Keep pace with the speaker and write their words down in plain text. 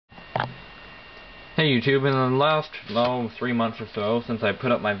Hey YouTube, in the last 3 months or so since I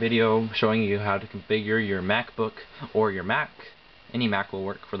put up my video showing you how to configure your MacBook or your Mac, any Mac will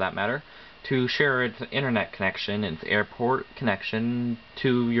work for that matter, to share its internet connection, its AirPort connection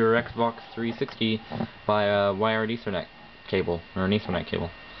to your Xbox 360 via wired Ethernet cable, or an Ethernet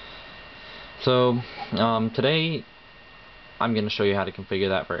cable. So today I'm going to show you how to configure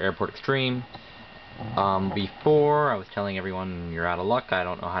that for AirPort Extreme. Before I was telling everyone you're out of luck, I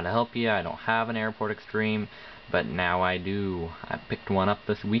don't know how to help you, I don't have an AirPort Extreme, but now I do. I picked one up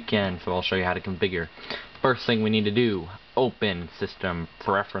this weekend, so I'll show you how to configure. First thing we need to do, open System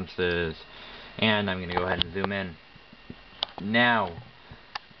Preferences, and I'm going to go ahead and zoom in. Now,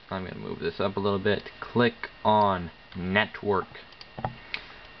 I'm going to move this up a little bit, click on Network.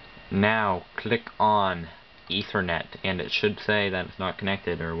 Now, click on Ethernet, and it should say that it's not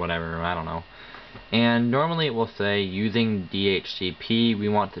connected or whatever, I don't know. And normally it will say using DHCP. We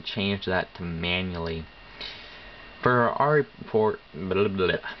want to change that to manually. For our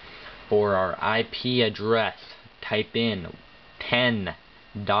IP address, type in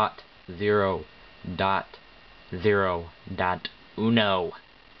 10.0.0.1.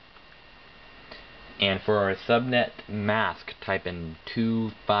 And for our subnet mask, type in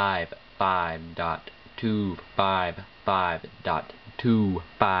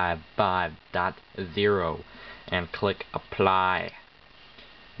 255.255.255.0 and click apply.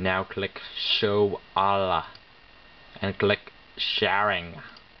 Now click show all and click sharing.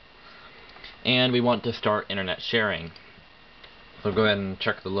 And we want to start internet sharing. So go ahead and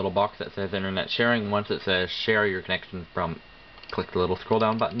check the little box that says internet sharing. Once it says share your connection from, click the little scroll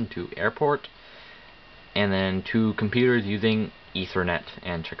down button to AirPort, and then to computers using Ethernet,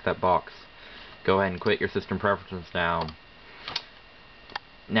 and check that box. Go ahead and quit your system preferences now.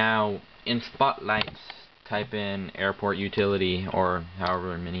 Now, in Spotlight, type in AirPort Utility, or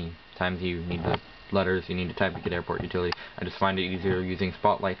however many times you need the letters you need to type to get AirPort Utility. I just find it easier using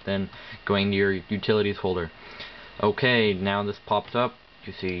Spotlight than going to your Utilities folder. Okay, now this pops up.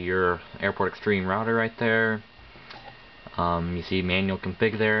 You see your AirPort Extreme router right there. You see manual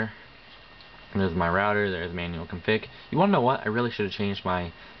config there. There's my router, there's manual config. You want to know what? I really should have changed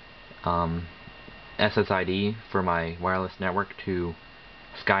my SSID for my wireless network to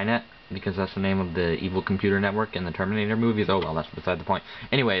Skynet, because that's the name of the evil computer network in the Terminator movies. Oh well, that's beside the point.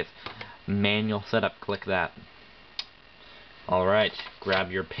 Anyways, manual setup, click that. Alright,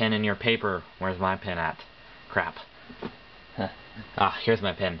 grab your pen and your paper. Where's my pen at? Crap. Here's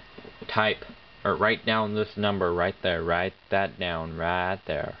my pen. Type, or write down this number right there. Write that down right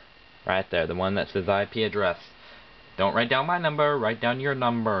there. Right there, the one that says IP address. Don't write down my number, write down your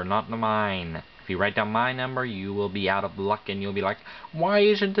number, not mine. If you write down my number, you will be out of luck and you'll be like, why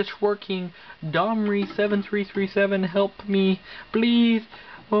isn't this working? Domri7337, help me, please.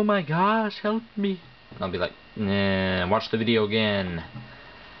 Oh my gosh, help me. I'll be like, nah, watch the video again.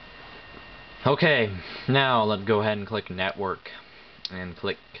 Okay, now let's go ahead and click Network and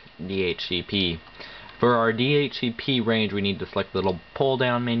click DHCP. For our DHCP range, we need to select the little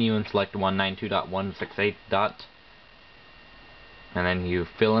pull-down menu and select 192.168. And then you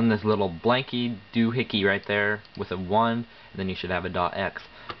fill in this little blanky doohickey right there with a 1, and then you should have a .x.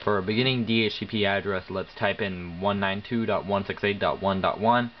 For our beginning DHCP address, let's type in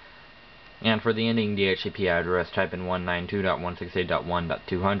 192.168.1.1. And for the ending DHCP address, type in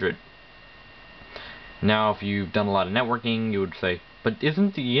 192.168.1.200. Now, if you've done a lot of networking, you would say, but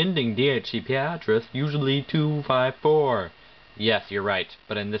isn't the ending DHCP address usually 254? Yes, you're right,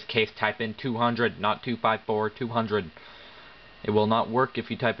 but in this case type in 200, not 254, 200. It will not work if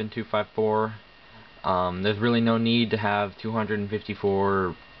you type in 254. There's really no need to have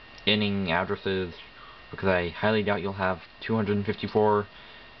 254 ending addresses, because I highly doubt you'll have 254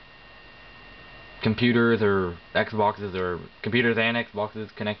 computers or Xboxes, or computers and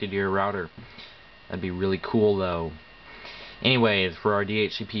Xboxes connected to your router. That'd be really cool though. Anyways, for our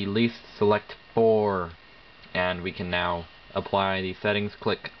DHCP lease, select 4, and we can now apply these settings.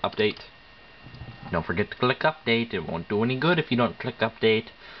 Click Update. Don't forget to click Update. It won't do any good if you don't click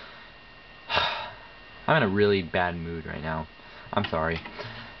Update. I'm in a really bad mood right now. I'm sorry.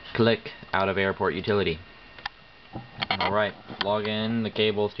 Click Out of AirPort Utility. Alright, log in the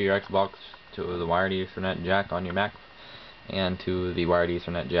cables to your Xbox, to the wired Ethernet jack on your Mac, and to the wired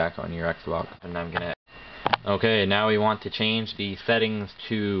Ethernet jack on your Xbox. And I'm gonna... Okay, now we want to change the settings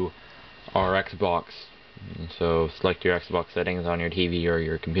to our Xbox. So select your Xbox settings on your TV or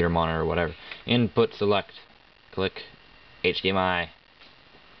your computer monitor or whatever. Input select. Click HDMI.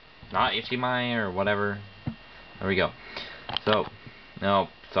 Not HDMI or whatever. There we go. So, no,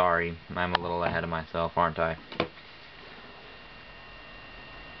 sorry. I'm a little ahead of myself, aren't I?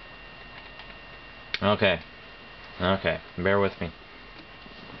 Okay. Okay. Bear with me.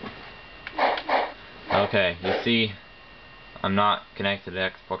 Okay. You see, I'm not connected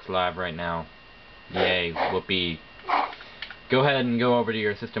to Xbox Live right now. Yay. Whoopee. Go ahead and go over to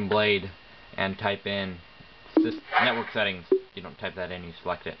your System Blade and type in network settings. You don't type that in, you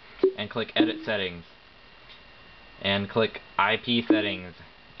select it. And click Edit Settings. And click IP Settings.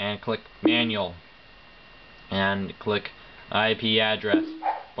 And click Manual. And click IP Address.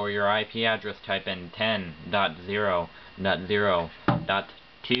 For your IP address, type in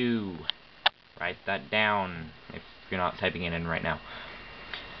 10.0.0.2. Write that down if you're not typing it in right now.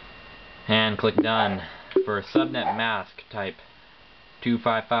 And click Done. For subnet mask, type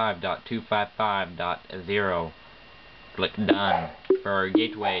 255.255.0. Click Done. For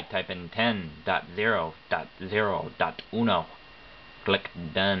gateway, type in 10.0.0.1. Click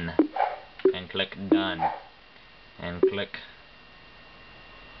Done. And click Done. And click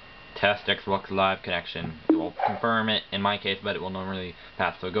Test Xbox Live connection. It will confirm it in my case, but it will normally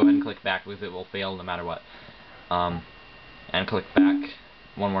pass. So go ahead and click back because it will fail no matter what. And click back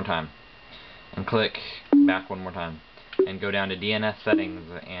one more time. And click back one more time. And go down to DNS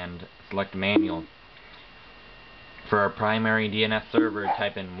settings and select manual. For our primary DNS server,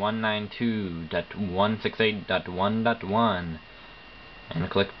 type in 192.168.1.1 and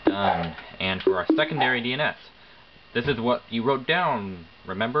click Done. And for our secondary DNS, this is what you wrote down,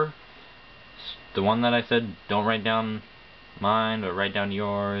 remember? The one that I said don't write down mine or write down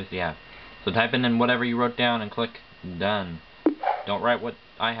yours, yeah. So type in whatever you wrote down and click Done. Don't write what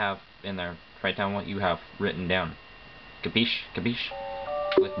I have in there. Write down what you have written down. Capiche? Capiche?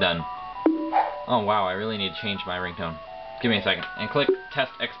 Click Done. Oh wow, I really need to change my ringtone. Give me a second. And click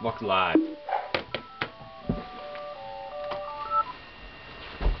Test Xbox Live.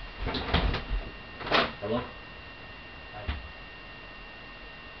 Hello? Hi.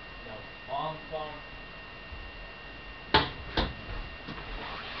 No. On phone.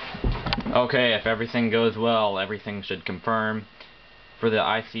 Okay, if everything goes well, everything should confirm. For the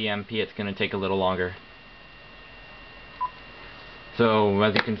ICMP, it's going to take a little longer. So,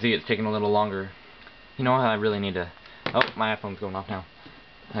 as you can see, it's taking a little longer. You know what, I really need to... Oh, my iPhone's going off now.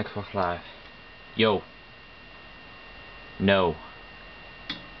 Xbox Live. Yo. No.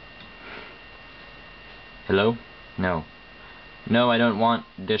 Hello? No. No, I don't want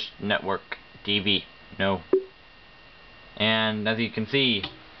Dish Network TV. No. And, as you can see,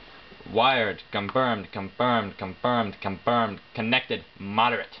 wired, confirmed, confirmed, confirmed, confirmed, connected,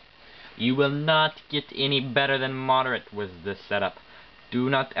 moderate. You will not get any better than moderate with this setup. Do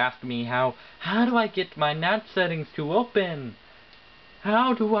not ask me how do I get my NAT settings to open?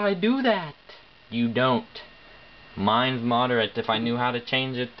 How do I do that? You don't. Mine's moderate. If I knew how to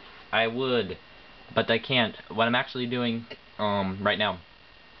change it, I would. But I can't. What I'm actually doing right now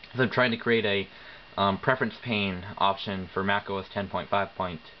is I'm trying to create a preference pane option for macOS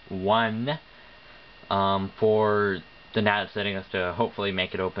 10.5.1 for the NAT settings to hopefully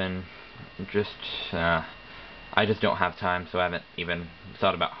make it open. I just don't have time, so I haven't even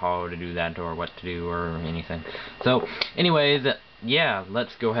thought about how to do that or what to do or anything. So, anyways, yeah,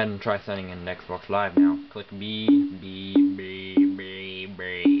 let's go ahead and try setting in Xbox Live now. Click B,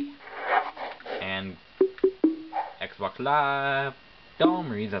 and Xbox Live.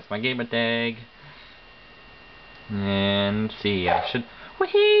 Domries, that's my gamer tag. And see, I should.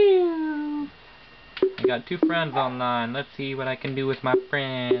 Woohoo! I got 2 friends online. Let's see what I can do with my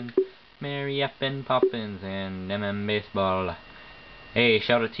friends. Mary Effin Poppins and MM Baseball. Hey,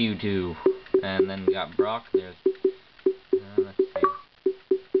 shout out to you two. And then we got Brock. There's. Let's see.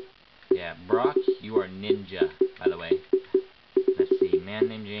 Yeah, Brock, you are ninja, by the way. Let's see. Man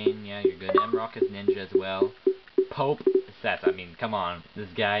named Jane. Yeah, you're good. M-Rock is ninja as well. Pope Seth. I mean, come on. This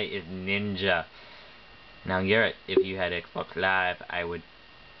guy is ninja. Now, Garrett, if you had Xbox Live, I would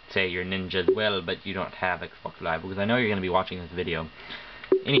say you're ninja as well, but you don't have Xbox Live because I know you're going to be watching this video.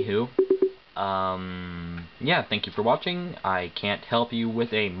 Anywho, yeah, thank you for watching. I can't help you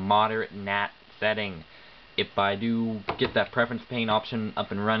with a moderate NAT setting. If I do get that preference pane option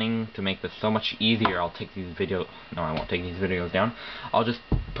up and running to make this so much easier, I'll take these videos. No, I won't take these videos down. I'll just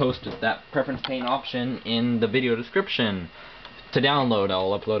post that preference pane option in the video description. To download,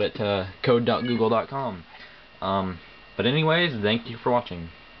 I'll upload it to code.google.com. But anyways, thank you for watching.